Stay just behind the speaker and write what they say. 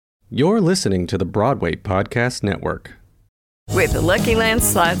You're listening to the Broadway Podcast Network. With the Lucky Land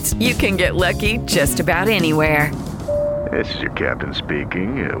Slots, you can get lucky just about anywhere. This is your captain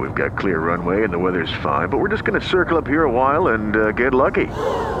speaking. We've got clear runway and the weather's fine, but we're just going to circle up here a while and get lucky.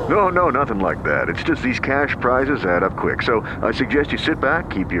 No, nothing like that. It's just these cash prizes add up quick. So I suggest you sit back,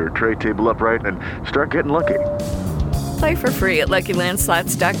 keep your tray table upright, and start getting lucky. Play for free at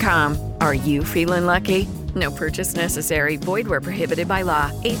LuckyLandSlots.com. Are you feeling lucky? No purchase necessary. Void where prohibited by law.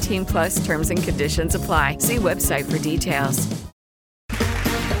 18 plus terms and conditions apply. See website for details.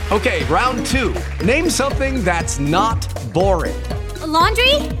 Okay, round two. Name something that's not boring. A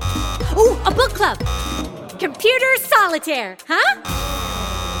laundry? Ooh, a book club. Computer solitaire, huh?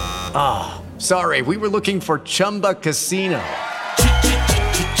 Ah, sorry, we were looking for Chumba Casino.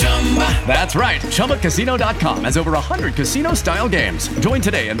 That's right, ChumbaCasino.com has over 100 casino-style games. Join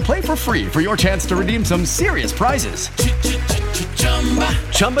today and play for free for your chance to redeem some serious prizes.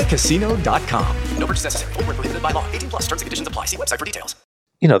 ChumbaCasino.com. No purchase necessary. Void where prohibited by law. 18 plus terms and conditions apply. See website for details.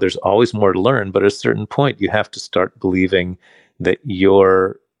 You know, there's always more to learn, but at a certain point, you have to start believing that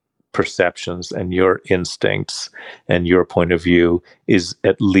your perceptions and your instincts and your point of view is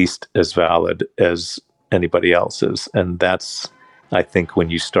at least as valid as anybody else's. And that's, I think, when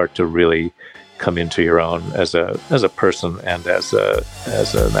you start to really come into your own as a person and as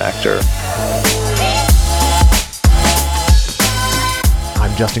an actor.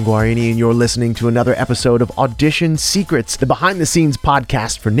 I'm Justin Guarini, and you're listening to another episode of Audition Secrets, the behind-the-scenes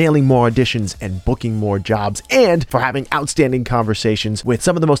podcast for nailing more auditions and booking more jobs, and for having outstanding conversations with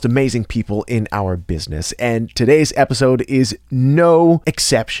some of the most amazing people in our business. And today's episode is no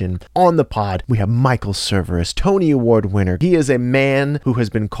exception. On the pod, we have Michael Cerveris, Tony Award winner. He is a man who has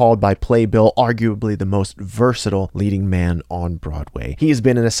been called by Playbill arguably the most versatile leading man on Broadway. He has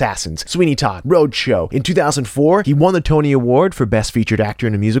been in Assassins, Sweeney Todd, Roadshow. In 2004, he won the Tony Award for Best Featured Actor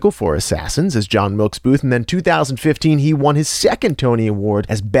in a Musical for Assassins as John Wilkes Booth, and then 2015 he won his second Tony Award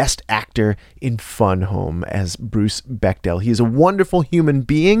as Best Actor in Fun Home as Bruce Bechdel. He is a wonderful human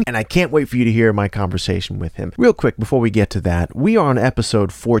being, and I can't wait for you to hear my conversation with him. Real quick, before we get to that, we are on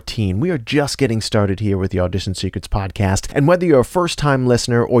episode 14. We are just getting started here with the Audition Secrets podcast, and whether you're a first-time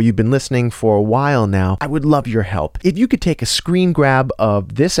listener or you've been listening for a while now, I would love your help. If you could take a screen grab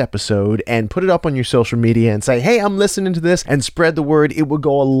of this episode and put it up on your social media and say, hey, I'm listening to this, and spread the word, it would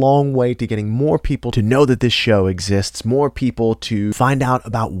go a long way to getting more people to know that this show exists, more people to find out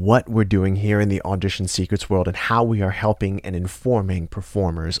about what we're doing here in the Audition Secrets world and how we are helping and informing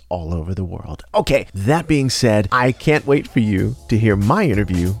performers all over the world. Okay, that being said, I can't wait for you to hear my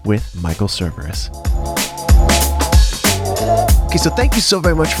interview with Michael Cerveris. Okay, so thank you so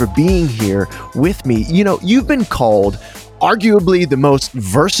very much for being here with me. You know, you've been called arguably the most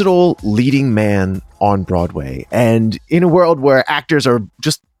versatile leading man on Broadway. And in a world where actors are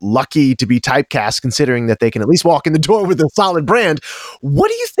just lucky to be typecast, considering that they can at least walk in the door with a solid brand, what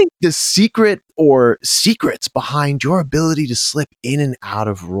do you think the secret or secrets behind your ability to slip in and out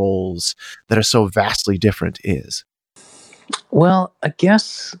of roles that are so vastly different is? Well, I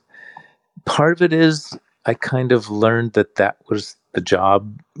guess part of it is I kind of learned that was the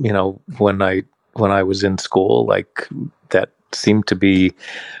job, you know, when I was in school, like that seemed to be,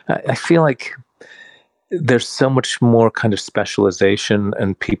 I feel like there's so much more kind of specialization,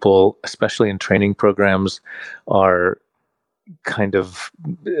 and people, especially in training programs, are kind of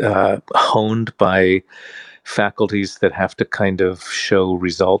honed by faculties that have to kind of show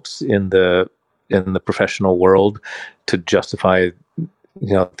results in the professional world to justify,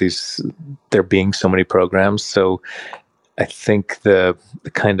 you know, there being so many programs. So I think the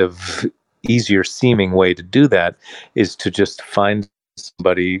kind of easier seeming way to do that is to just find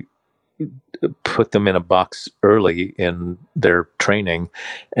somebody, put them in a box early in their training,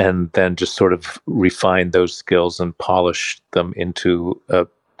 and then just sort of refine those skills and polish them into a,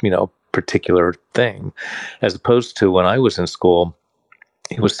 you know, particular thing. As opposed to when I was in school,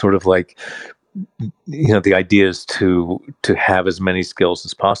 it was sort of like, you know, the idea is to have as many skills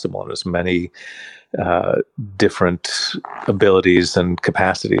as possible and as many different abilities and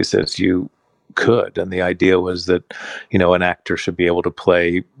capacities as you could. And the idea was that, you know, an actor should be able to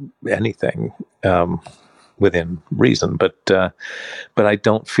play anything within reason. But I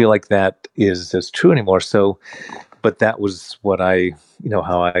don't feel like that is as true anymore. So, but that was what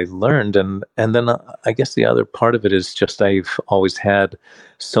how I learned. And then I guess the other part of it is just I've always had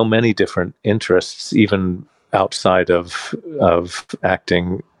so many different interests, even outside of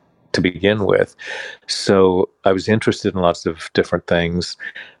acting to begin with. So I was interested in lots of different things.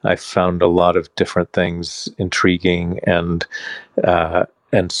 I found a lot of different things intriguing and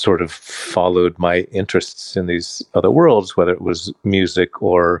and sort of followed my interests in these other worlds, whether it was music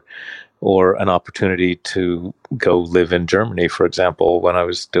or an opportunity to go live in Germany, for example, when I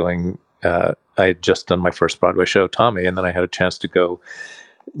was doing, I had just done my first Broadway show, Tommy, and then I had a chance to go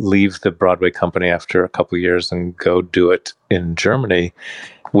leave the Broadway company after a couple of years and go do it in Germany,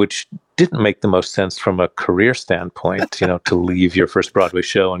 which didn't make the most sense from a career standpoint, to leave your first Broadway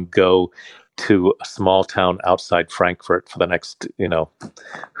show and go to a small town outside Frankfurt for the next,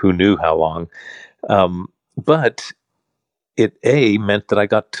 who knew how long. But it meant that I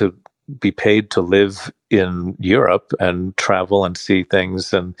got to be paid to live in Europe and travel and see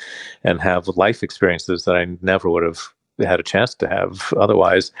things and have life experiences that I never would have had a chance to have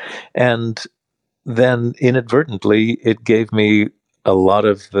otherwise. And then inadvertently, it gave me a lot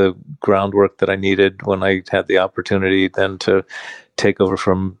of the groundwork that I needed when I had the opportunity then to take over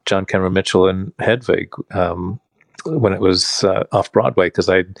from John Cameron Mitchell and Hedwig when it was off Broadway, because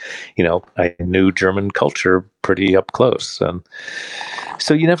I knew German culture pretty up close. And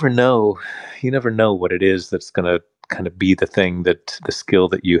so you never know what it is that's going to kind of be the skill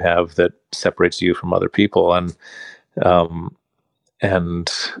that you have that separates you from other people. And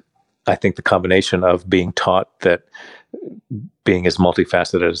I think the combination of being taught that being as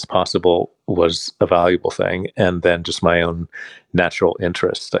multifaceted as possible was a valuable thing, and then just my own natural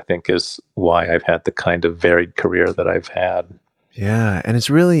interest, I think, is why I've had the kind of varied career that I've had. Yeah, and it's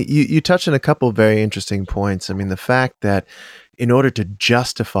really, you touched on a couple of very interesting points. I mean, the fact that in order to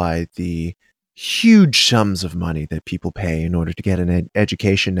justify the huge sums of money that people pay in order to get an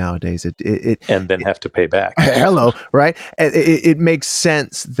education nowadays, it and then have to pay back. Hello, right? It makes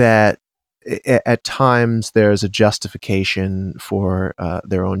sense that at times there's a justification for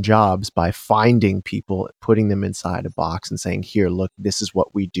their own jobs by finding people, putting them inside a box and saying, here, look, this is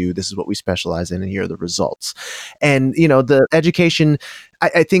what we do, this is what we specialize in, and here are the results. And, the education,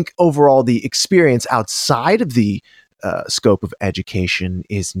 I think overall the experience outside of the scope of education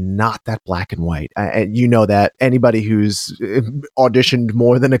is not that black and white. And that anybody who's auditioned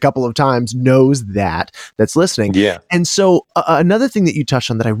more than a couple of times knows that's listening. Yeah. And so another thing that you touched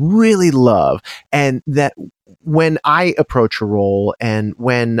on that I really love, and that when I approach a role and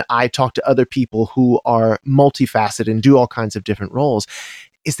when I talk to other people who are multifaceted and do all kinds of different roles,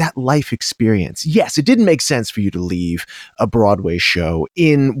 is that life experience. Yes, it didn't make sense for you to leave a Broadway show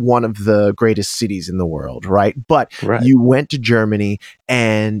in one of the greatest cities in the world, right? But you went to Germany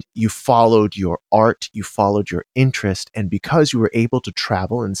and you followed your art, you followed your interest, and because you were able to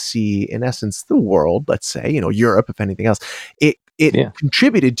travel and see, in essence, the world, let's say, Europe, if anything else, it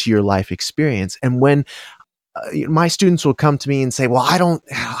contributed to your life experience. And when my students will come to me and say, well,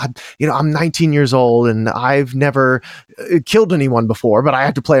 I'm 19 years old and I've never killed anyone before, but I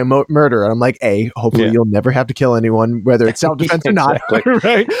had to play a murderer. And I'm like, hopefully you'll never have to kill anyone, whether it's self-defense or not.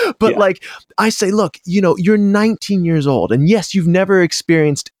 Right. But I say, look, you're 19 years old, and yes, you've never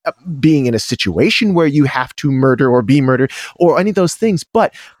experienced being in a situation where you have to murder or be murdered or any of those things.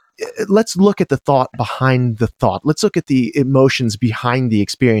 But let's look at the thought behind the thought. Let's look at the emotions behind the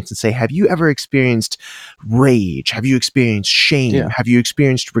experience and say, have you ever experienced rage? Have you experienced shame? Yeah. Have you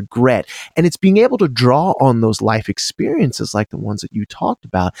experienced regret? And it's being able to draw on those life experiences like the ones that you talked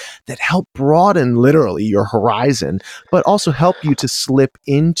about that help broaden literally your horizon, but also help you to slip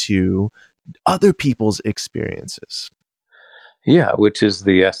into other people's experiences. Yeah, which is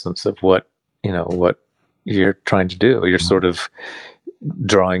the essence of what you're trying to do. You're sort of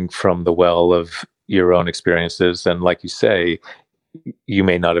drawing from the well of your own experiences. And like you say, you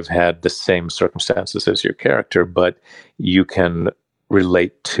may not have had the same circumstances as your character, but you can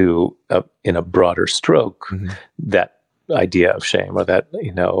relate to, in a broader stroke, that idea of shame or that,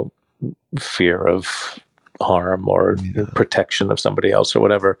 fear of harm or protection of somebody else or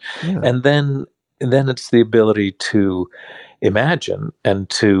whatever. Yeah. And then it's the ability to imagine and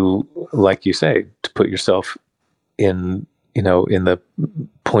to, like you say, to put yourself in the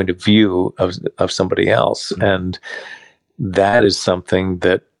point of view of somebody else. And that is something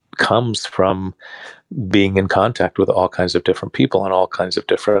that comes from being in contact with all kinds of different people and all kinds of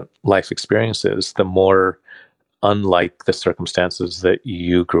different life experiences. The more unlike the circumstances that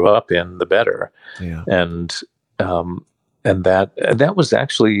you grew up in, the better. Yeah. And that was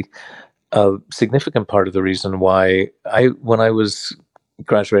actually a significant part of the reason why when I was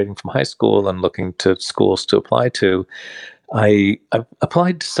graduating from high school and looking to schools to apply to, I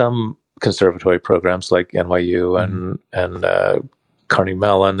applied to some conservatory programs like NYU and Carnegie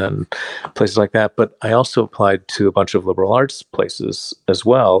Mellon and places like that. But I also applied to a bunch of liberal arts places as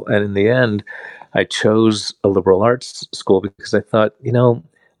well. And in the end, I chose a liberal arts school because I thought, I don't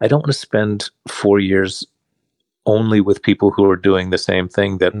want to spend 4 years only with people who are doing the same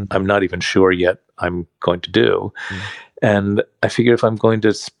thing that I'm not even sure yet I'm going to do. And I figure if I'm going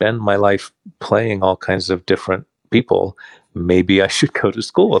to spend my life playing all kinds of different people, maybe I should go to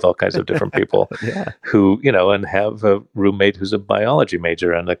school with all kinds of different people who, and have a roommate who's a biology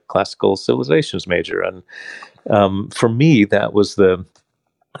major and a classical civilizations major. And for me, that was the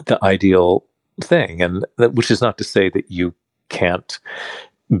ideal thing. And which is not to say that you can't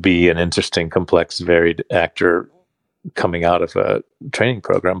be an interesting, complex, varied actor coming out of a training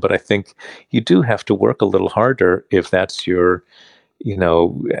program. But I think you do have to work a little harder if that's your,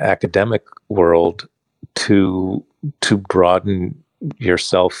 academic world to broaden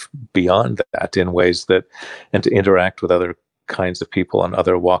yourself beyond that in ways that, and to interact with other kinds of people on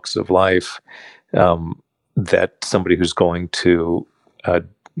other walks of life, that somebody who's going to, a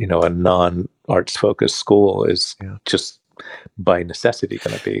non-arts focused school is just by necessity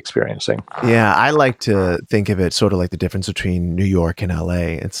going to be experiencing. Yeah, I like to think of it sort of like the difference between New York and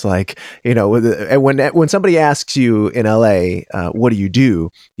LA. It's like, when somebody asks you in LA, what do you do?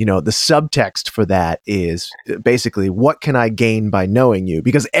 The subtext for that is basically, what can I gain by knowing you?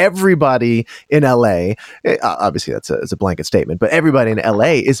 Because everybody in LA, obviously that's a blanket statement, but everybody in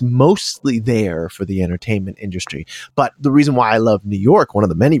LA is mostly there for the entertainment industry. But the reason why I love New York, one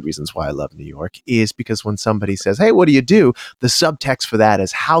of the many reasons why I love New York, is because when somebody says, hey, what do you do? The subtext for that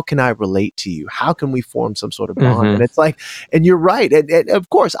is, how can I relate to you? How can we form some sort of bond? And it's like, and you're right. And of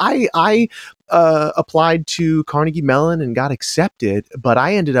course, I applied to Carnegie Mellon and got accepted, but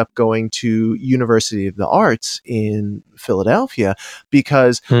I ended up going to University of the Arts in Philadelphia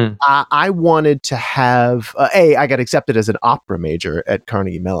because I wanted to have, I got accepted as an opera major at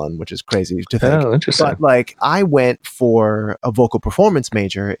Carnegie Mellon, which is crazy to think. Oh, interesting. But I went for a vocal performance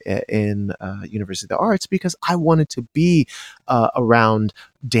major in University of the Arts because I wanted to be around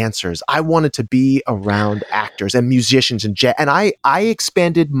dancers. I wanted to be around actors and musicians and I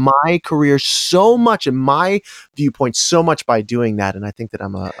expanded my career so much and my viewpoint so much by doing that, and I think that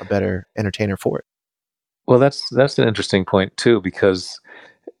I'm a better entertainer for it. Well, that's an interesting point too, because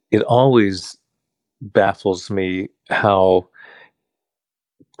it always baffles me how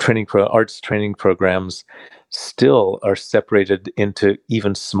arts training programs still are separated into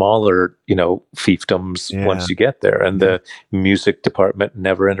even smaller, fiefdoms once you get there. And the music department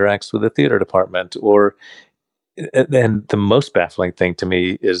never interacts with the theater department. And the most baffling thing to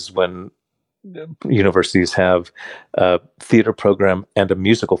me is when universities have a theater program and a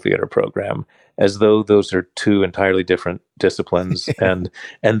musical theater program, as though those are two entirely different disciplines. and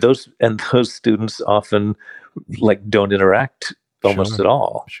those students often don't interact almost at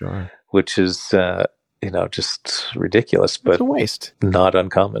all, which is, just ridiculous, but it's a waste. Not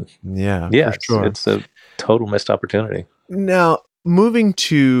uncommon. Yeah, for sure. It's a total missed opportunity. Now, moving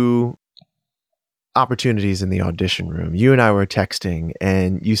to opportunities in the audition room, you and I were texting,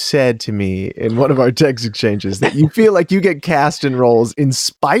 and you said to me in one of our text exchanges that you feel like you get cast in roles in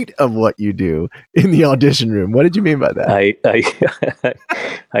spite of what you do in the audition room. What did you mean by that?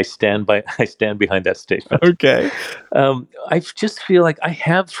 I stand behind that statement. Okay. I just feel like I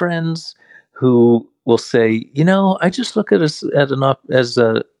have friends who will say, I just look at an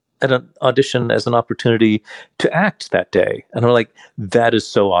audition as an opportunity to act that day. And I'm like, that is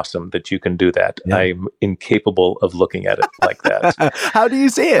so awesome that you can do that. Yeah. I'm incapable of looking at it like that. How do you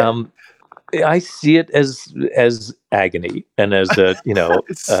see it? I see it as agony and as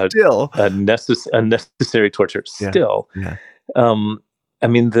still a necessary torture. Still. Yeah. I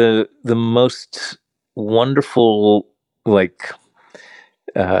mean, the most wonderful,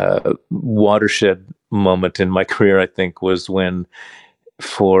 watershed moment in my career, I think, was when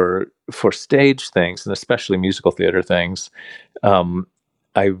for stage things, and especially musical theater things,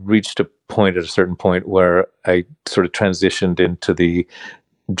 I reached a point at a certain point where I sort of transitioned into the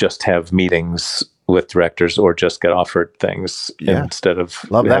just have meetings with directors or just get offered things instead of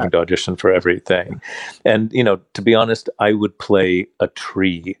having to audition for everything. And, to be honest, I would play a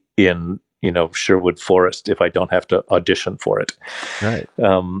tree in Sherwood Forest if I don't have to audition for it. Right.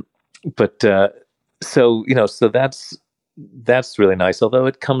 So that's really nice, although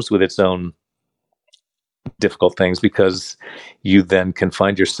it comes with its own difficult things, because you then can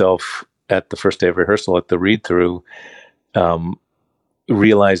find yourself at the first day of rehearsal at the read-through,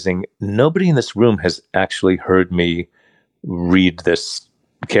 realizing nobody in this room has actually heard me read this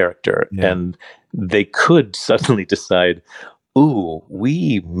character. Yeah. And they could suddenly decide, ooh,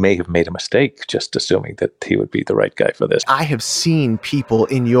 we may have made a mistake just assuming that he would be the right guy for this. I have seen people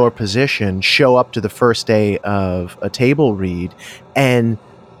in your position show up to the first day of a table read and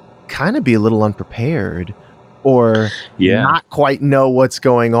kind of be a little unprepared or not quite know what's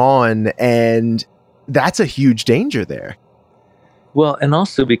going on. And that's a huge danger there. Well, and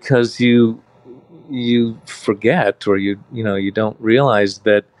also because you forget, or you don't realize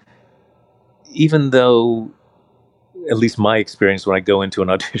that even though, at least my experience when I go into an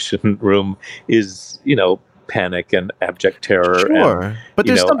audition room is, panic and abject terror. Sure. And, but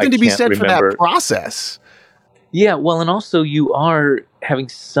there's something to be said for that process. Yeah. Well, and also you are having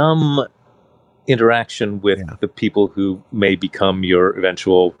some interaction with the people who may become your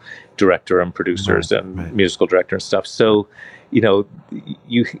eventual director and producers and musical director and stuff. So, you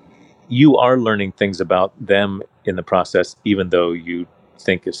are learning things about them in the process, even though you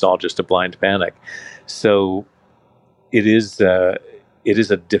think it's all just a blind panic. So it is a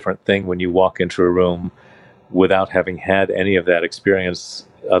different thing when you walk into a room without having had any of that experience,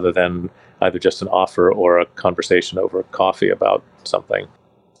 other than either just an offer or a conversation over coffee about something.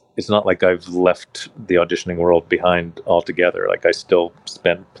 It's not like I've left the auditioning world behind altogether. Like, I still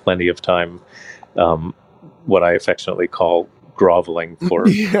spend plenty of time, what I affectionately call groveling for.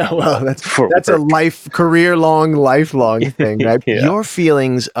 That's a career-long, lifelong thing, right? Your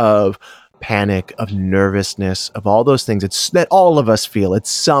feelings of panic, of nervousness, of all those things, it's that all of us feel at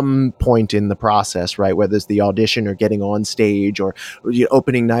some point in the process, right? Whether it's the audition or getting on stage or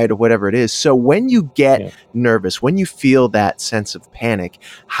opening night or whatever it is. So when you get nervous, when you feel that sense of panic,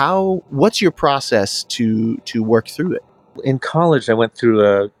 what's your process to work through it? In college, I went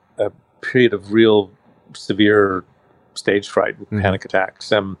through a period of real severe stage fright, panic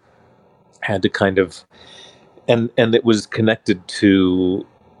attacks, had to kind of, and it was connected to,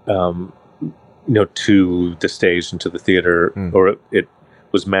 to the stage and to the theater, or it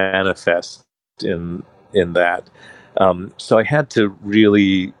was manifest in that. So I had to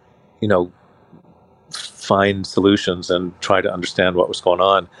really, find solutions and try to understand what was going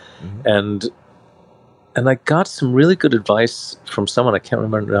on. And I got some really good advice from someone, I can't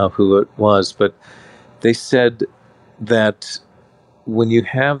remember now who it was, but they said that when you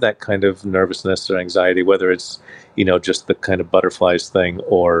have that kind of nervousness or anxiety, whether it's, just the kind of butterflies thing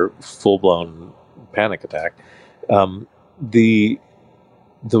or full-blown panic attack, the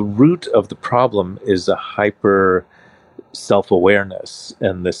root of the problem is a hyper self-awareness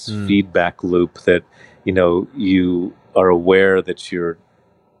and this feedback loop that, you are aware that you're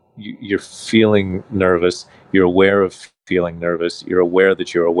feeling nervous, you're aware of feeling nervous, you're aware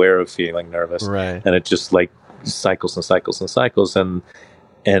that you're aware of feeling nervous, right? And it just like cycles and cycles and cycles, and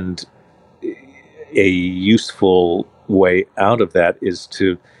a useful way out of that is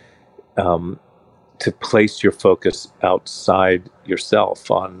to place your focus outside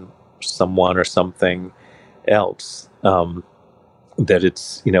yourself on someone or something else. That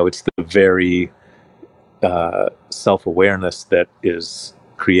it's it's the very self-awareness that is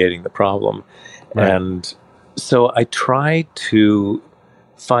creating the problem, and so I try to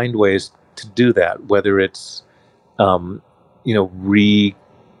find ways to do that, whether it's recommitting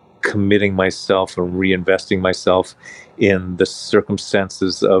myself and reinvesting myself in the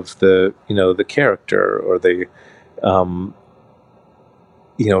circumstances of the the character, or the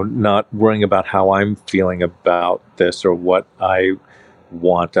not worrying about how I'm feeling about this or what I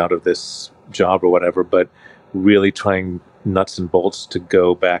want out of this job or whatever, but really trying nuts and bolts to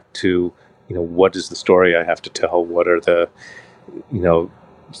go back to what is the story I have to tell, what are the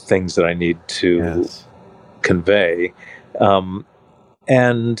things that I need to convey, and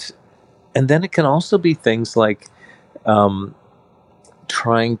then it can also be things like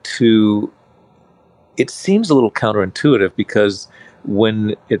trying to. It seems a little counterintuitive, because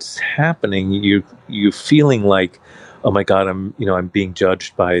when it's happening, you're feeling like, oh my God, I'm being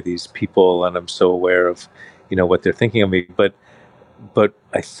judged by these people, and I'm so aware of what they're thinking of me. But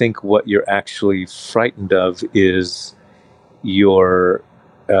I think what you're actually frightened of is your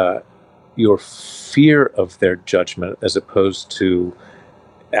fear of their judgment, as opposed to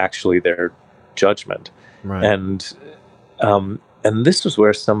actually their judgment. Right. And this was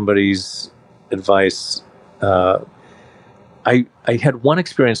where somebody's advice. I had one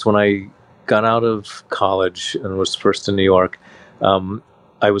experience when I got out of college and was first in New York.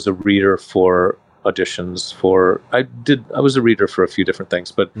 I was a reader for auditions I was a reader for a few different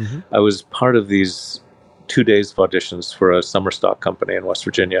things, but I was part of these 2 days of auditions for a summer stock company in West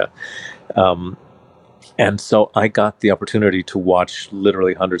Virginia. And so I got the opportunity to watch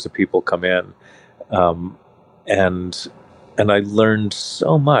literally hundreds of people come in. And I learned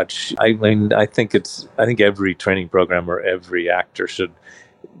so much. I mean, I think every training program or every actor should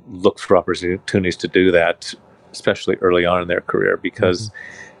look for opportunities to do that, especially early on in their career, because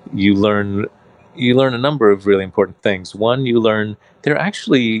you learn a number of really important things. One, you learn they're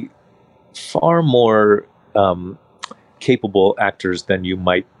actually far more capable actors than you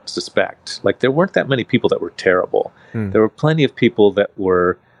might suspect. Like, there weren't that many people that were terrible. There were plenty of people that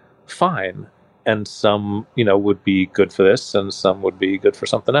were fine, and some, would be good for this, and some would be good for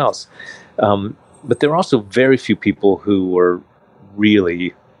something else. But there were also very few people who were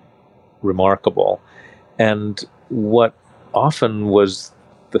really remarkable. And what often was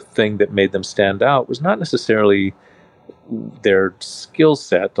the thing that made them stand out was not necessarily their skill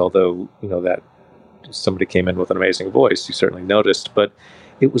set, although, that somebody came in with an amazing voice, you certainly noticed, but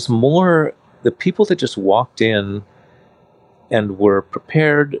it was more the people that just walked in and were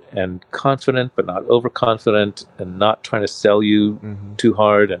prepared and confident, but not overconfident, and not trying to sell you too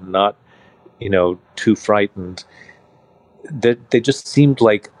hard, and not, too frightened. They just seemed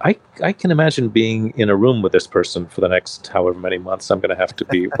like, I can imagine being in a room with this person for the next however many months I'm going to have to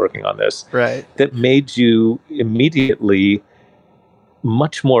be working on this. Right. That made you immediately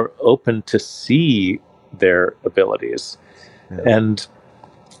much more open to see their abilities. Yeah. And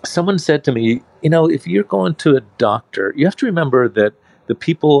someone said to me, if you're going to a doctor, you have to remember that the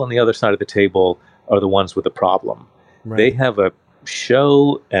people on the other side of the table are the ones with the problem. Right. They have a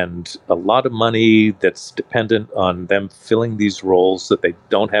show and a lot of money that's dependent on them filling these roles that they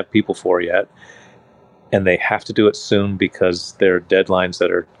don't have people for yet. And they have to do it soon because there are deadlines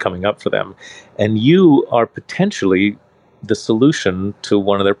that are coming up for them. And you are potentially the solution to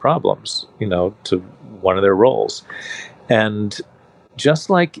one of their problems, to one of their roles. And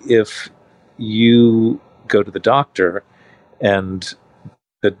just like if you go to the doctor and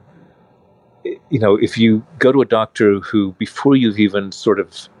if you go to a doctor who, before you've even sort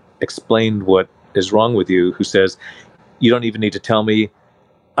of explained what is wrong with you, who says, you don't even need to tell me,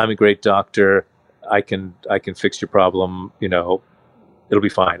 I'm a great doctor, I can fix your problem, it'll be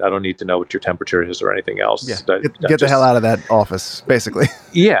fine. I don't need to know what your temperature is or anything else. Yeah. Get the hell out of that office, basically.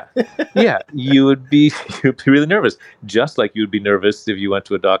 Yeah. You would be really nervous. Just like you'd be nervous if you went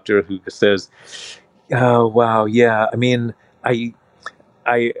to a doctor who says, oh, wow, yeah, I mean, I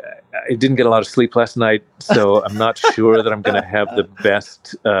didn't get a lot of sleep last night, so I'm not sure that I'm going to have the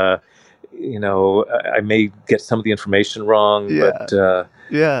best, I may get some of the information wrong, but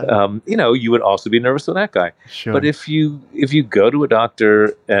you would also be nervous with that guy. Sure. But if you go to a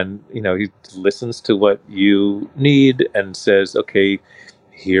doctor and, he listens to what you need and says, okay,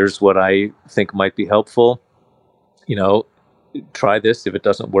 here's what I think might be helpful, try this. If it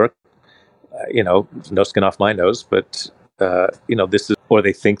doesn't work, no skin off my nose, but, this is, or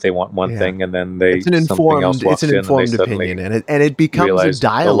they think they want one thing and then it's an informed opinion, and it becomes realize, a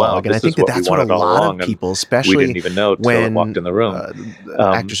dialogue. And I think that's what a lot of people, especially we didn't even know when it walked in the room.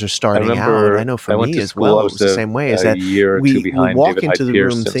 Actors are starting out. And I know for me as well, it's the same way. Is that we walk into the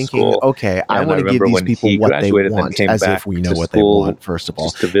room thinking, okay, I want to give these people what they want, as if we know what they want. First of all,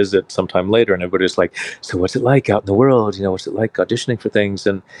 just to visit sometime later, and everybody's like, "So what's it like out in the world? What's it like auditioning for things?"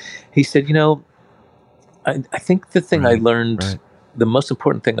 And he said, I think the thing I learned, the most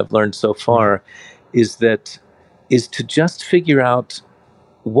important thing I've learned so far is to just figure out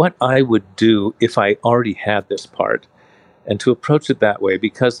what I would do if I already had this part, and to approach it that way,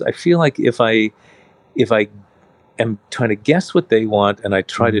 because I feel like if I am trying to guess what they want and I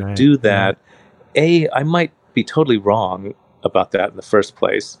try to do that, I might be totally wrong about that in the first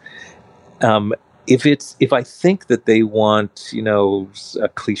place. If I think that they want, a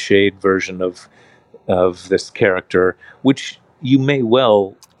cliched version of this character, which you may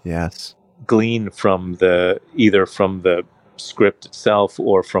well glean from either from the script itself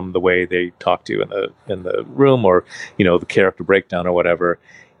or from the way they talk to you in the room, or the character breakdown or whatever,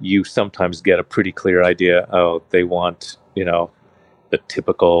 you sometimes get a pretty clear idea. Oh, they want the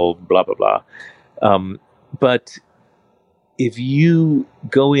typical blah blah blah. But if you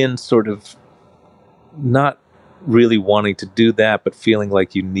go in sort of not really wanting to do that, but feeling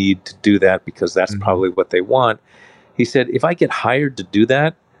like you need to do that because that's probably what they want. He said, if I get hired to do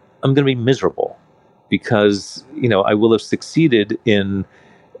that, I'm going to be miserable because, I will have succeeded in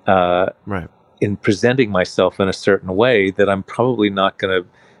presenting myself in a certain way that I'm probably not going to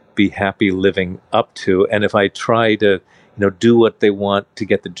be happy living up to. And if I try to, do what they want to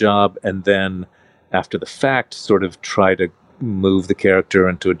get the job, and then after the fact, sort of try to move the character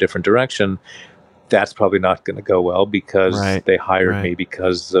into a different direction, that's probably not going to go well because they hired me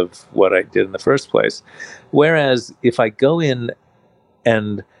because of what I did in the first place. Whereas if I go in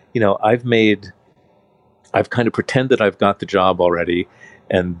and, I've kind of pretended I've got the job already,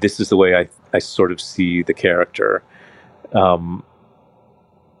 and this is the way I sort of see the character,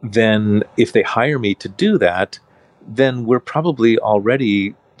 then if they hire me to do that, then we're probably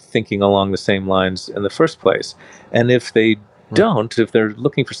already thinking along the same lines in the first place. And if they don't, if they're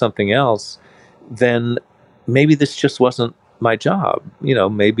looking for something else, then maybe this just wasn't my job.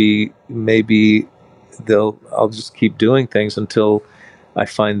 Maybe I'll just keep doing things until I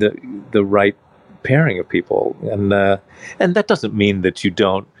find the right pairing of people. And that doesn't mean that you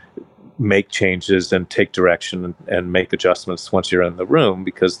don't make changes and take direction and make adjustments once you're in the room,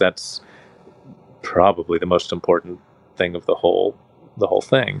 because that's probably the most important thing of the whole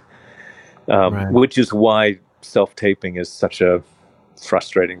thing. Right. Which is why self-taping is such a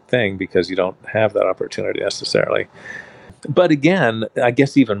frustrating thing, because you don't have that opportunity necessarily. But again, I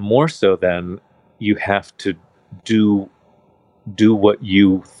guess even more so then, you have to do what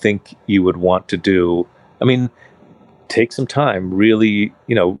you think you would want to do. I mean, take some time, really,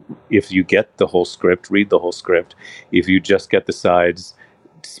 if you get the whole script, read the whole script. If you just get the sides,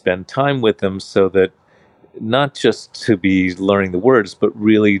 spend time with them, so that not just to be learning the words, but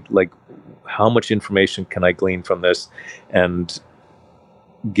really like, how much information can I glean from this? And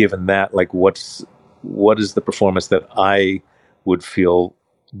given that, like, what is the performance that I would feel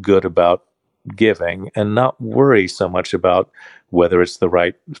good about giving, and not worry so much about whether it's the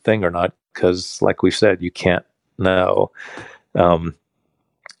right thing or not, because like we said, you can't know.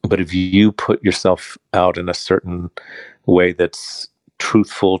 But if you put yourself out in a certain way that's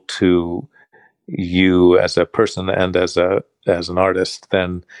truthful to you as a person and as an artist,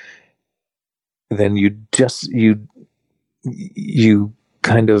 then you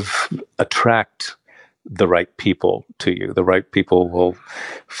kind of attract the right people to you. The right people will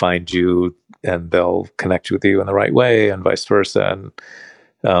find you, and they'll connect with you in the right way, and vice versa.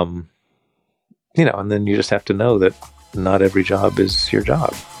 And and then you just have to know that not every job is your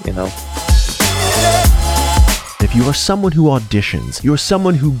job. If you are someone who auditions, you're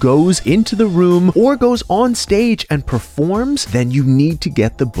someone who goes into the room or goes on stage and performs, then you need to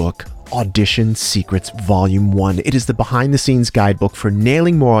get the book Audition Secrets Volume 1. It is the behind-the-scenes guidebook for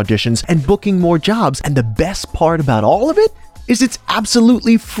nailing more auditions and booking more jobs. And the best part about all of it is it's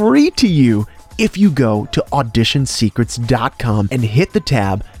absolutely free to you if you go to auditionsecrets.com and hit the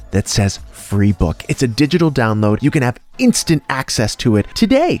tab that says free book. It's a digital download. You can have instant access to it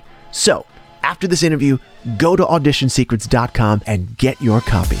today. So, after this interview, go to auditionsecrets.com and get your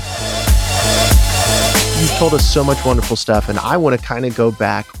copy. You've told us so much wonderful stuff, and I want to kind of go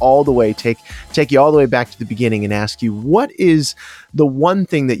back all the way, take you all the way back to the beginning and ask you, what is the one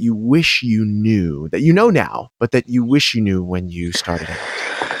thing that you wish you knew, that you know now, but that you wish you knew when you started out?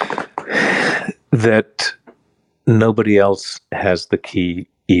 That nobody else has the key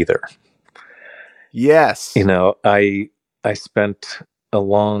either. Yes. I spent a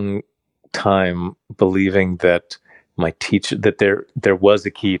long time believing that my teacher, that there was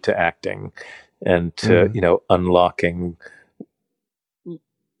a key to acting and to, unlocking,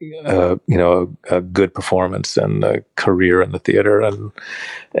 a good performance and a career in the theater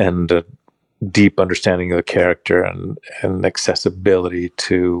and a deep understanding of the character and accessibility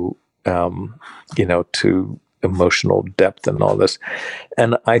to, to emotional depth and all this.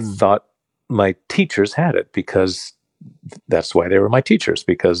 And I thought my teachers had it, because that's why they were my teachers,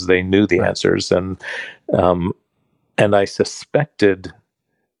 because they knew the answers. And I suspected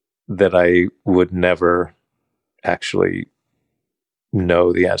that I would never actually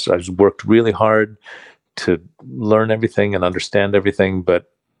know the answer. I just worked really hard to learn everything and understand everything,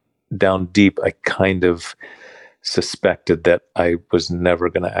 but down deep, I kind of suspected that I was never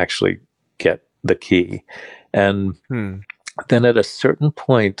going to actually get the key. And then at a certain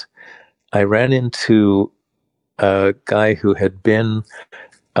point, I ran into a guy who had been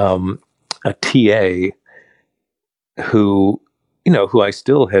a TA who I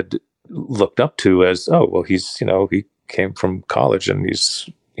still had looked up to as, he's, he came from college and he's,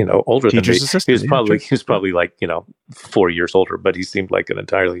 older Teacher's than me. Assistant, He was probably like, 4 years older, but he seemed like an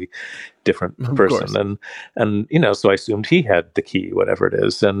entirely different person. And, so I assumed he had the key, whatever it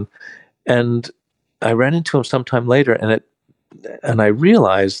is. And I ran into him sometime later, and I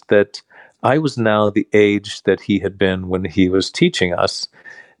realized that I was now the age that he had been when he was teaching us.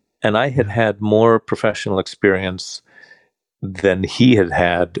 And I had had more professional experience than he had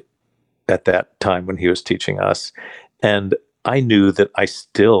had at that time when he was teaching us. And I knew that I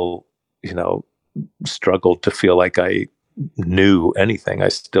still, struggled to feel like I knew anything. I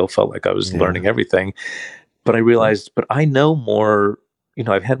still felt like I was learning everything. But I realized, but I know more,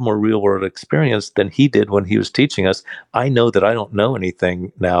 I've had more real world experience than he did when he was teaching us. I know that I don't know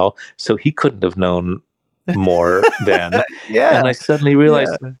anything now, so he couldn't have known more then. And I suddenly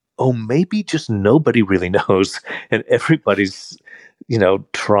realized, maybe just nobody really knows, and everybody's,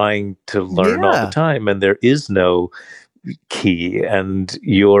 trying to learn all the time, and there is no key. And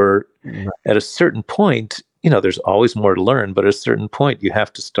you're at a certain point, there's always more to learn, but at a certain point, you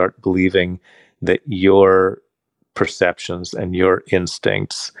have to start believing that your perceptions and your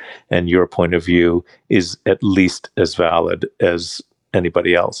instincts and your point of view is at least as valid as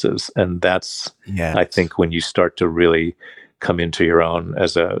anybody else's. And that's, I think, when you start to really come into your own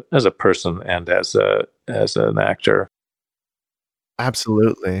as a person and as an actor.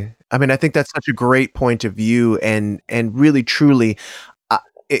 Absolutely. I mean, I think that's such a great point of view, and really, truly,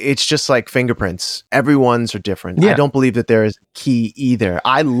 it's just like fingerprints. Everyone's are different. Yeah. I don't believe that there is a key either.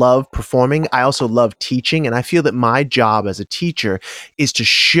 I love performing. I also love teaching, and I feel that my job as a teacher is to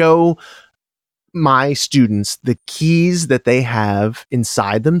show my students the keys that they have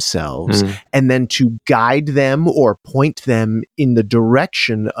inside themselves, and then to guide them or point them in the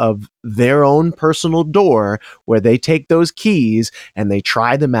direction of their own personal door, where they take those keys and they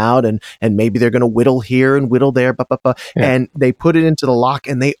try them out, and maybe they're going to whittle here and whittle there, and they put it into the lock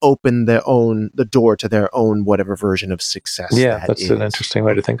and they open the door to their own whatever version of success. Yeah, that's an interesting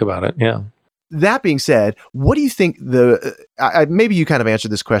way to think about it. Yeah. That being said, what do you think maybe you kind of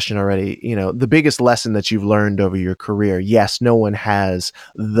answered this question already, the biggest lesson that you've learned over your career? Yes, no one has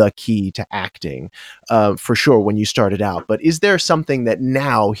the key to acting, for sure, when you started out. But is there something that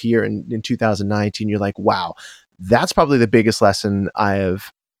now here in 2019, you're like, wow, that's probably the biggest lesson I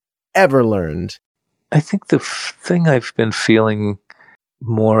have ever learned? I think the thing I've been feeling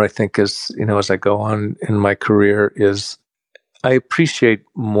more, as I go on in my career, is I appreciate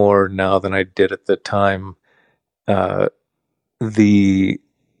more now than I did at the time the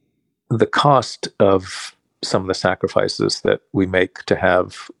cost of some of the sacrifices that we make to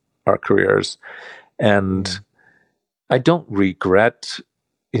have our careers. And I don't regret,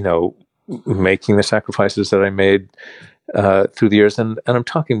 making the sacrifices that I made through the years. And I'm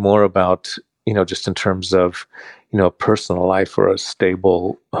talking more about, just in terms of, a personal life or a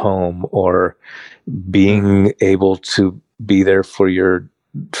stable home, or being able to be there for your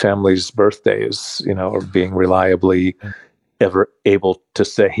family's birthdays, or being reliably ever able to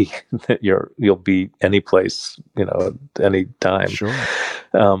say that you'll be any place, at any time. Sure.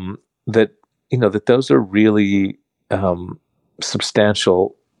 That those are really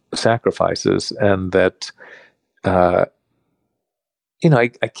substantial sacrifices, and that I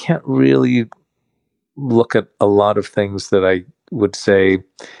can't really look at a lot of things that I would say,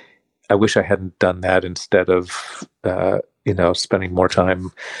 I wish I hadn't done that, instead of spending more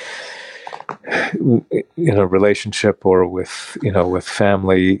time in a relationship or with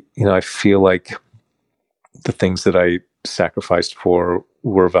family. I feel like the things that I sacrificed for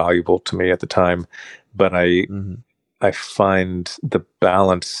were valuable to me at the time, but I find the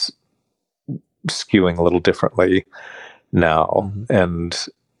balance skewing a little differently now, and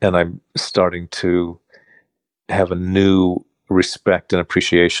I'm starting to have a new respect and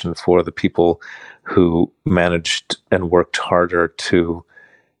appreciation for the people who managed and worked harder to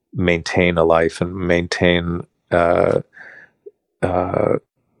maintain a life and maintain a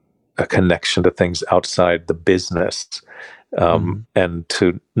connection to things outside the business, and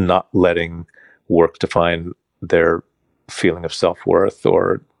to not letting work define their feeling of self-worth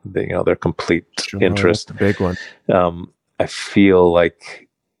or their complete interest. That's the big one. I feel like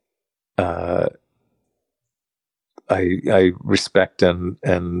I respect and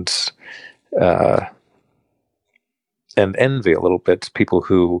envy a little bit people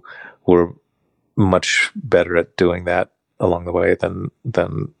who were much better at doing that along the way than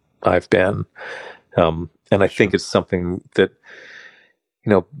I've been. And I think it's something that,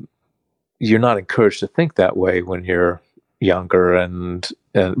 you're not encouraged to think that way when you're younger, and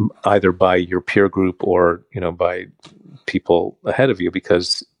either by your peer group or, by people ahead of you,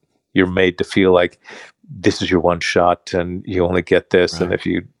 because you're made to feel like this is your one shot and you only get this. Right. And if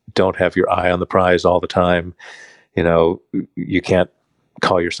you don't have your eye on the prize all the time, you can't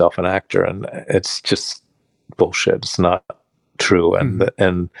call yourself an actor. And it's just bullshit. It's not true.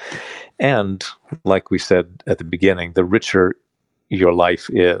 And like we said at the beginning, the richer your life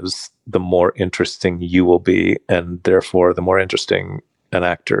is, the more interesting you will be. And therefore, the more interesting an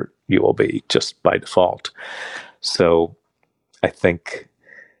actor you will be, just by default. So I think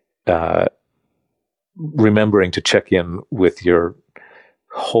remembering to check in with your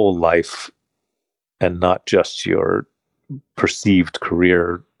whole life and not just your perceived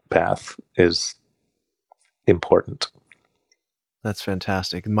career path is important. That's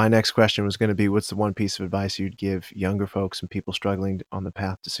fantastic. My next question was going to be, what's the one piece of advice you'd give younger folks and people struggling on the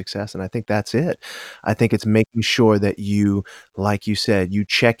path to success? And I think that's it. I think it's making sure that you, like you said, you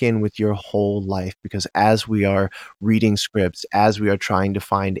check in with your whole life, because as we are reading scripts, as we are trying to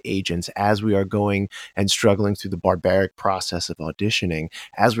find agents, as we are going and struggling through the barbaric process of auditioning,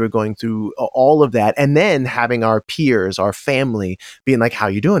 as we're going through all of that, and then having our peers, our family being like, how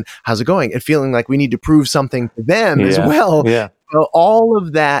you doing? How's it going? And feeling like we need to prove something to them as well. Yeah. So all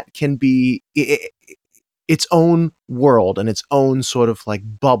of that can be its own world and its own sort of like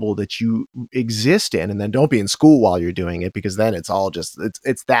bubble that you exist in. And then don't be in school while you're doing it, because then it's all just,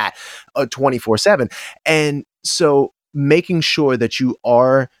 it's that 24/7. And so making sure that you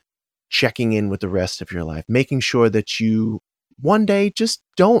are checking in with the rest of your life, making sure that you one day just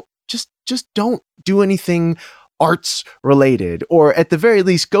don't do anything arts related, or at the very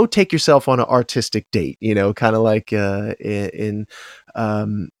least go take yourself on an artistic date, kind of like in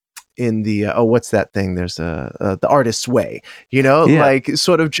the what's that thing, there's the Artist's Way, like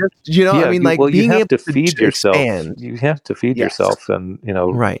sort of just I mean, like being able to feed yourself, you have to feed yourself, and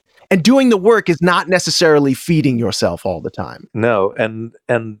right, and doing the work is not necessarily feeding yourself all the time. No,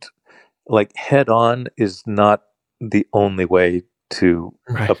 and like head on is not the only way to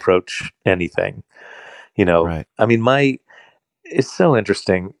approach anything. Right. I mean, it's so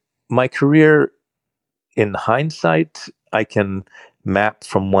interesting. My career, in hindsight, I can map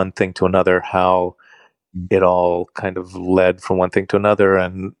from one thing to another how it all kind of led from one thing to another,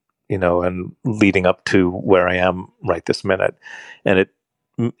 and and leading up to where I am right this minute. And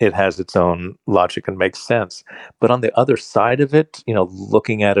it has its own logic and makes sense. But on the other side of it,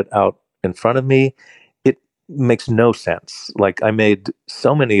 looking at it out in front of me, it makes no sense. Like, I made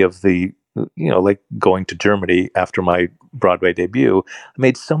so many of the like going to Germany after my Broadway debut, I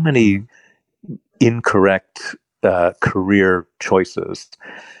made so many incorrect career choices,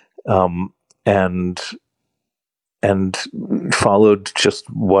 and followed just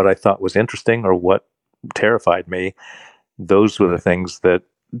what I thought was interesting or what terrified me. Those were the things that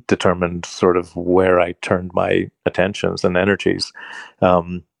determined sort of where I turned my attentions and energies.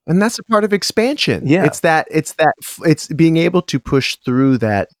 And that's a part of expansion. Yeah. It's being able to push through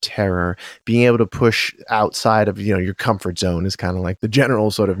that terror, being able to push outside of, your comfort zone is kind of like the general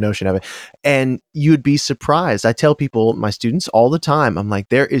sort of notion of it. And you'd be surprised. I tell people, my students all the time, I'm like,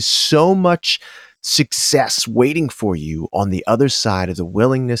 there is so much success waiting for you on the other side of the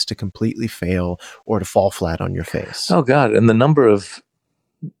willingness to completely fail or to fall flat on your face. Oh God. And the number of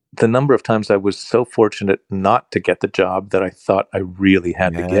times I was so fortunate not to get the job that I thought I really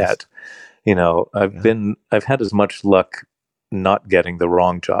had to get. I've had as much luck not getting the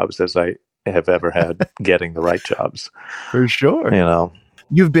wrong jobs as I have ever had getting the right jobs. For sure.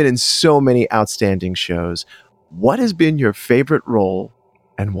 You've been in so many outstanding shows. What has been your favorite role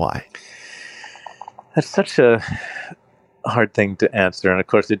and why? That's such a hard thing to answer. And of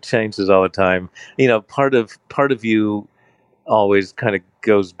course it changes all the time. Part of you always kind of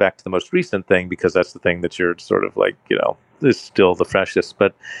goes back to the most recent thing, because that's the thing that you're sort of like, is still the freshest.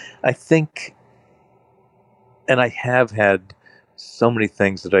 But I think, and I have had so many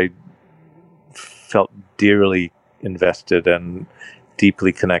things that I felt dearly invested and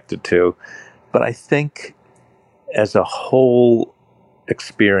deeply connected to. But I think as a whole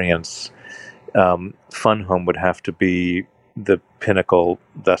experience, Fun Home would have to be the pinnacle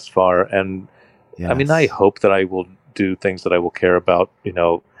thus far. And I mean, I hope that I will do things that I will care about,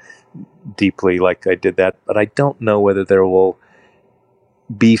 deeply, like I did that. But I don't know whether there will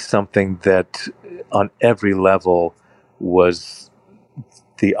be something that on every level was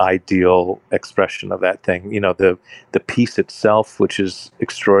the ideal expression of that thing. The piece itself, which is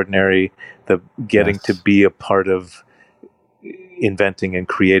extraordinary, the getting to be a part of inventing and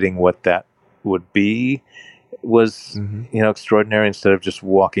creating what that would be was, extraordinary, instead of just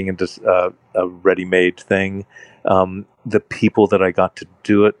walking into a ready-made thing. The people that I got to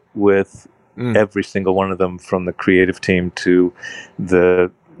do it with, every single one of them, from the creative team to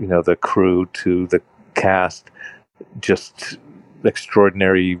the crew to the cast, just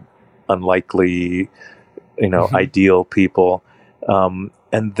extraordinary, unlikely, ideal people.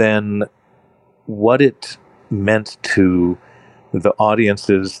 And then what it meant to the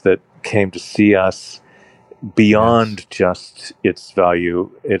audiences that came to see us, beyond just its value,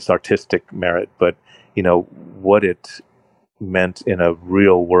 its artistic merit, but what it meant in a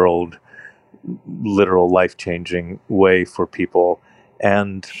real world, literal life-changing way for people.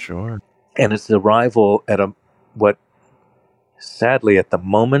 And and its arrival at what sadly at the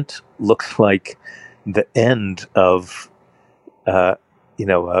moment looks like the end of an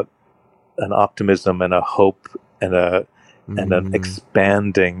optimism and a hope and a and an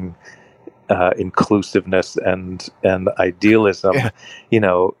expanding inclusiveness and idealism. Yeah. You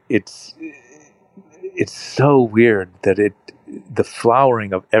know, it's so weird that the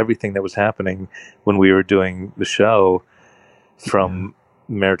flowering of everything that was happening when we were doing the show, from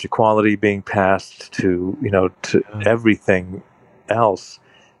marriage equality being passed to, you know, to everything else.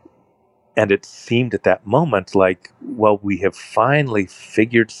 And it seemed at that moment like, well, we have finally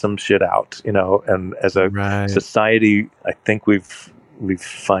figured some shit out, you know, and as a society, I think we've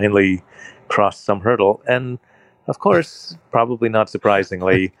finally crossed some hurdle. And of course, probably not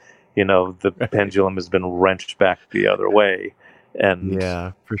surprisingly, you know, the pendulum has been wrenched back the other way. And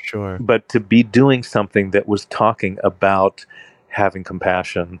yeah, for sure. But to be doing something that was talking about having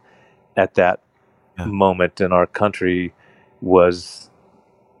compassion at that moment in our country was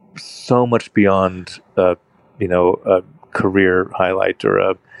so much beyond you know, a career highlight or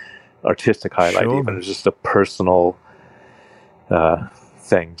a artistic highlight. Even it's just a personal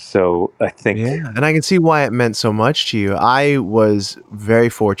thing. So I think and I can see why it meant so much to you. I was very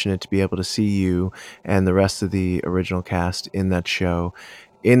fortunate to be able to see you and the rest of the original cast in that show,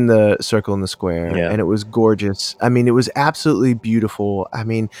 in the Circle in the Square, and it was gorgeous. I mean, it was absolutely beautiful. I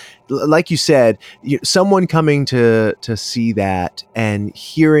mean, like you said, someone coming to see that and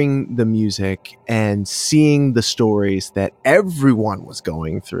hearing the music and seeing the stories that everyone was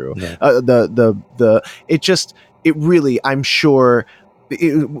going through, it really, I'm sure,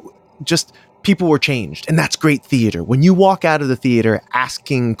 just people were changed, and that's great theater. When you walk out of the theater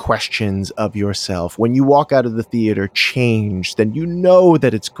asking questions of yourself, when you walk out of the theater changed, then you know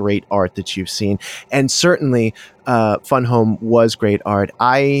that it's great art that you've seen. And certainly Fun Home was great art.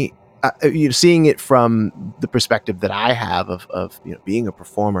 Seeing it from the perspective that I have of you know, being a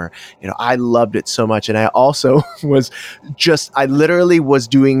performer, you know, I loved it so much. And I also I literally was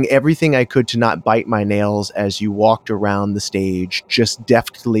doing everything I could to not bite my nails as you walked around the stage, just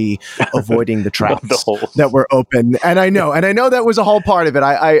deftly avoiding the traps that were open. And I know that was a whole part of it.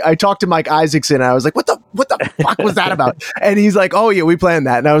 I talked to Mike Isaacson, and I was like, what the fuck was that about? And he's like, oh yeah, we planned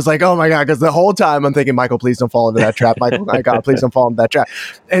that. And I was like, oh my God, because the whole time I'm thinking, Michael, please don't fall into that trap. Michael, my God, please don't fall into that trap.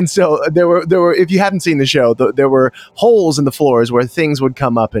 And so there were, if you haven't seen the show, there were holes in the floors where things would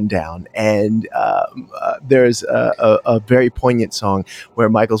come up and down. And there's a very poignant song where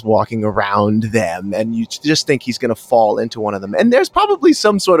Michael's walking around them, and you just think he's going to fall into one of them. And there's probably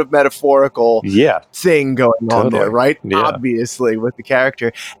some sort of metaphorical thing going on there, right? Yeah. Obviously, with the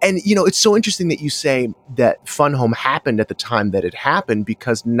character. And, you know, it's so interesting that you say that Fun Home happened at the time that it happened,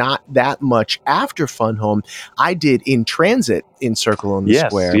 because not that much after Fun Home, I did In Transit in Circle in the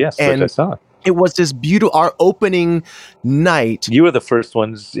Square. Yes, and I saw. It was this beautiful, our opening night. You were the first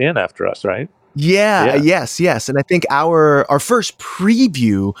ones in after us, right? Yes. And I think our first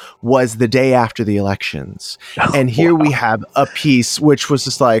preview was the day after the elections. And here we have a piece which was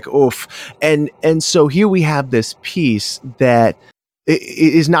just like, oof. And so here we have this piece that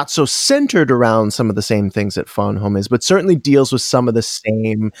is not so centered around some of the same things that Fun Home is, but certainly deals with some of the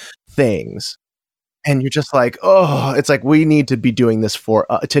same things. And you're just like, oh, it's like, we need to be doing this for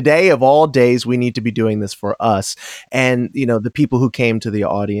today of all days. We need to be doing this for us, and you know, the people who came to the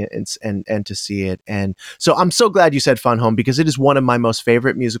audience and to see it. And so I'm so glad you said Fun Home, because it is one of my most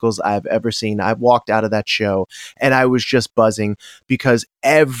favorite musicals I've ever seen. I walked out of that show and I was just buzzing, because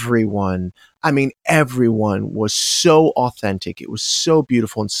everyone was so authentic. It was so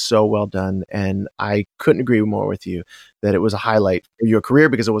beautiful and so well done. And I couldn't agree more with you that it was a highlight for your career,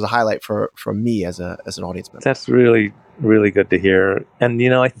 because it was a highlight for me as an audience member. That's really, really good to hear. And, you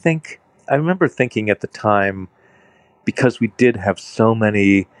know, I remember thinking at the time, because we did have so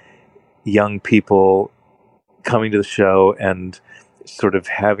many young people coming to the show and sort of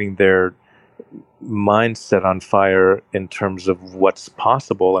having their mindset on fire in terms of what's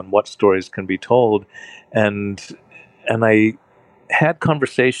possible and what stories can be told. And I had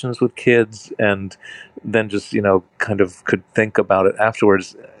conversations with kids, and then just, you know, kind of could think about it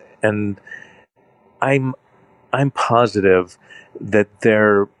afterwards. And I'm positive that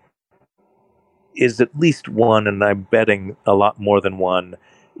there is at least one, and I'm betting a lot more than one,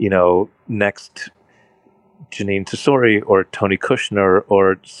 you know, next Janine Tesori or Tony Kushner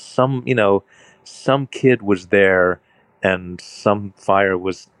or some, you know, some kid was there and some fire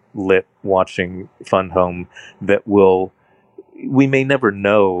was lit watching Fun Home that we may never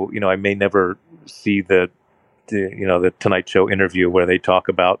know, you know, I may never see the Tonight Show interview where they talk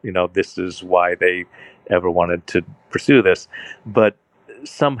about, you know, this is why they ever wanted to pursue this. But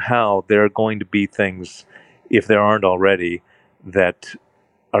somehow there are going to be things, if there aren't already, that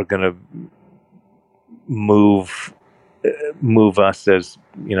are going to move us as,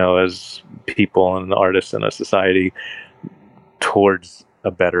 you know, as people and artists in a society towards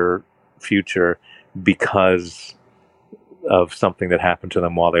a better future because of something that happened to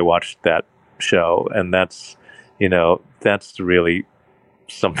them while they watched that show. And that's really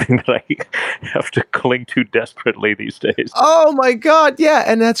something that I have to cling to desperately these days. Oh my God. Yeah.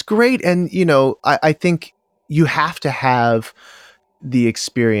 And that's great. And, I think you have to have the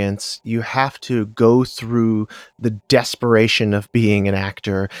experience. You have to go through the desperation of being an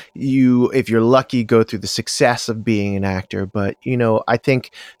actor. If you're lucky, go through the success of being an actor. But, I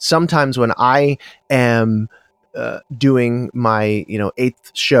think sometimes when I am doing my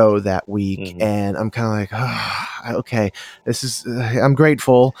 8th show that week, and I'm kind of like, okay, I'm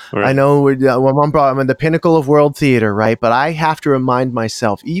grateful. Right. I know I'm in the pinnacle of world theater, right? But I have to remind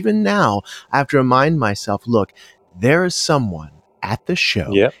myself, even now, look, there is someone at the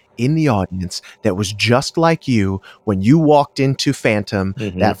show in the audience that was just like you when you walked into Phantom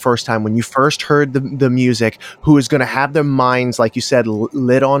that first time, when you first heard the music, who is going to have their minds, like you said,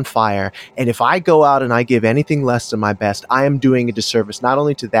 lit on fire. And if I go out and I give anything less than my best, I am doing a disservice not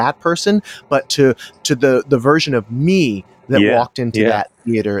only to that person, but to the version of me that walked into that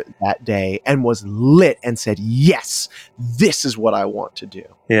theater that day and was lit and said, yes, this is what I want to do.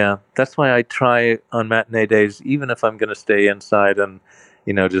 Yeah, that's why I try on matinee days, even if I'm going to stay inside and,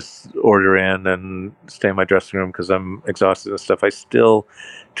 just order in and stay in my dressing room because I'm exhausted and stuff, I still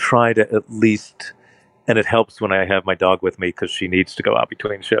try to at least, and it helps when I have my dog with me because she needs to go out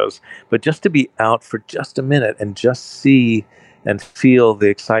between shows, but just to be out for just a minute and just see and feel the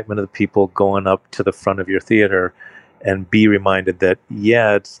excitement of the people going up to the front of your theater and be reminded that,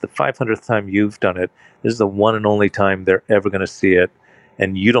 it's the 500th time you've done it. This is the one and only time they're ever going to see it.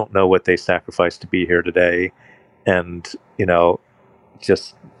 And you don't know what they sacrificed to be here today. And,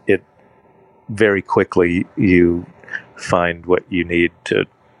 just it very quickly you find what you need to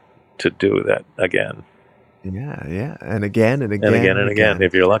do that again. Yeah. And again and again. And again and again,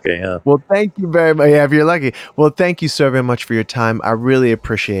 if you're lucky, yeah. Well, thank you very much. Yeah, if you're lucky. Well, thank you so very much for your time. I really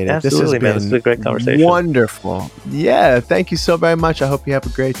appreciate it. Absolutely, this has been a great conversation. Wonderful. Yeah, thank you so very much. I hope you have a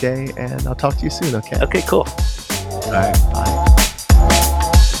great day, and I'll talk to you soon, okay? Okay, cool. All right, bye.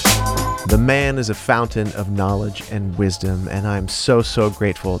 The man is a fountain of knowledge and wisdom, and I'm so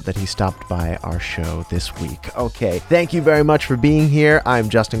grateful that he stopped by our show this week. Okay, thank you very much for being here. I'm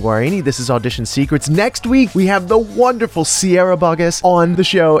Justin Guarini. This is Audition Secrets. Next week, we have the wonderful Sierra Boggess on the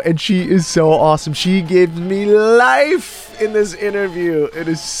show, and she is so awesome. She gives me life in this interview. It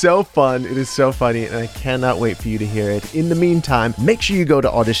is so fun. It is so funny, and I cannot wait for you to hear it. In the meantime, make sure you go to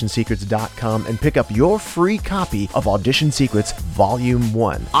auditionsecrets.com and pick up your free copy of Audition Secrets Volume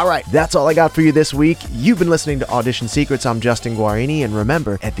 1. All right, that's all I got for you this week. You've been listening to Audition Secrets. I'm Justin Guarini, and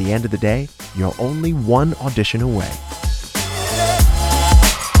remember, at the end of the day, you're only one audition away.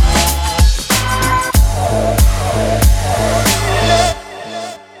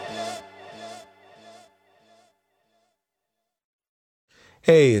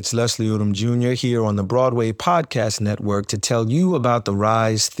 Hey, it's Leslie Odom Jr. here on the Broadway Podcast Network to tell you about the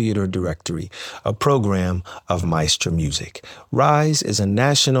Rise Theater Directory, a program of Maestro Music. Rise is a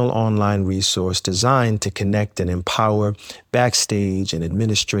national online resource designed to connect and empower backstage and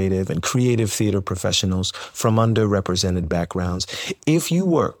administrative and creative theater professionals from underrepresented backgrounds. If you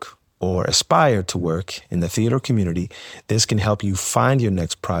work or aspire to work in the theater community, this can help you find your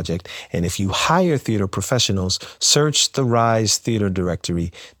next project. And if you hire theater professionals, search the Rise Theater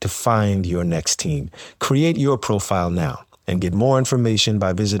Directory to find your next team. Create your profile now and get more information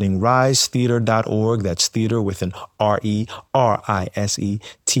by visiting risetheater.org. That's theater with an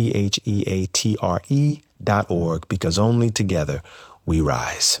risetheatre.org, because only together we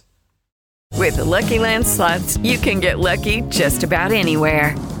rise. With the Lucky Land Slots, you can get lucky just about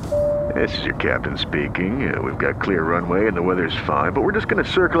anywhere. This is your captain speaking. We've got clear runway and the weather's fine, but we're just going to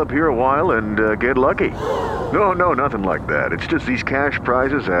circle up here a while and get lucky. No, nothing like that. It's just these cash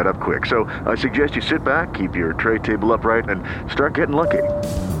prizes add up quick. So I suggest you sit back, keep your tray table upright, and start getting lucky.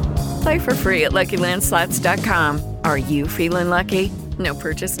 Play for free at LuckyLandSlots.com. Are you feeling lucky? No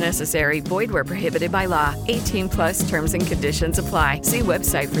purchase necessary. Void where prohibited by law. 18+ terms and conditions apply. See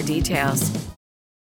website for details.